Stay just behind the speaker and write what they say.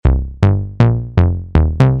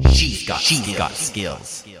got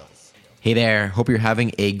skills. Hey there, hope you're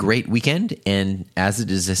having a great weekend. And as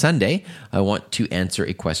it is a Sunday, I want to answer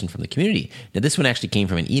a question from the community. Now, this one actually came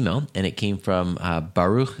from an email, and it came from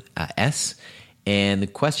Baruch S. And the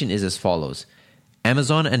question is as follows.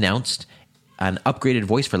 Amazon announced an upgraded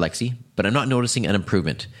voice for Lexi, but I'm not noticing an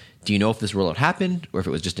improvement. Do you know if this rollout happened or if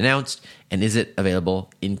it was just announced? And is it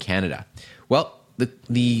available in Canada? Well,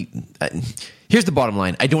 here's the bottom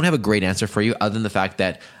line. I don't have a great answer for you other than the fact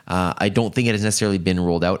that I don't think it has necessarily been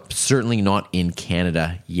rolled out, certainly not in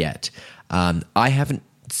Canada yet. I haven't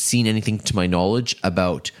seen anything to my knowledge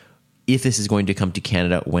about if this is going to come to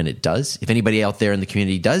Canada when it does. If anybody out there in the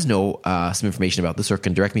community does know some information about this or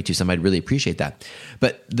can direct me to some, I'd really appreciate that.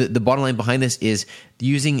 But the bottom line behind this is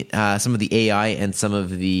using some of the AI and some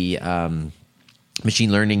of the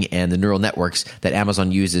machine learning and the neural networks that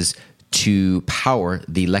Amazon uses to power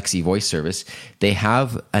the Lexi voice service. They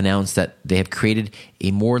have announced that they have created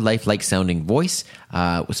a more lifelike sounding voice,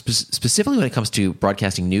 specifically when it comes to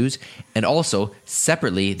broadcasting news. And also,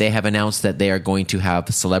 separately, they have announced that they are going to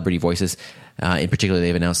have celebrity voices. In particular,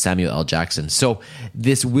 they've announced Samuel L. Jackson. So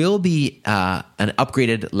this will be an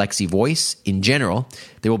upgraded Lexi voice in general.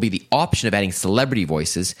 There will be the option of adding celebrity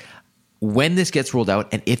voices. When this gets rolled out,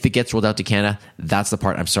 and if it gets rolled out to Canada, that's the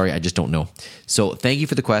part I'm sorry, I just don't know. So thank you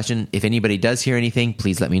for the question. If anybody does hear anything,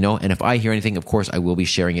 please let me know. And if I hear anything, of course, I will be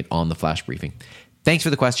sharing it on the Flash Briefing. Thanks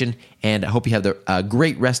for the question, and I hope you have a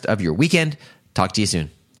great rest of your weekend. Talk to you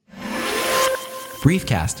soon.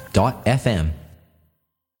 Briefcast.fm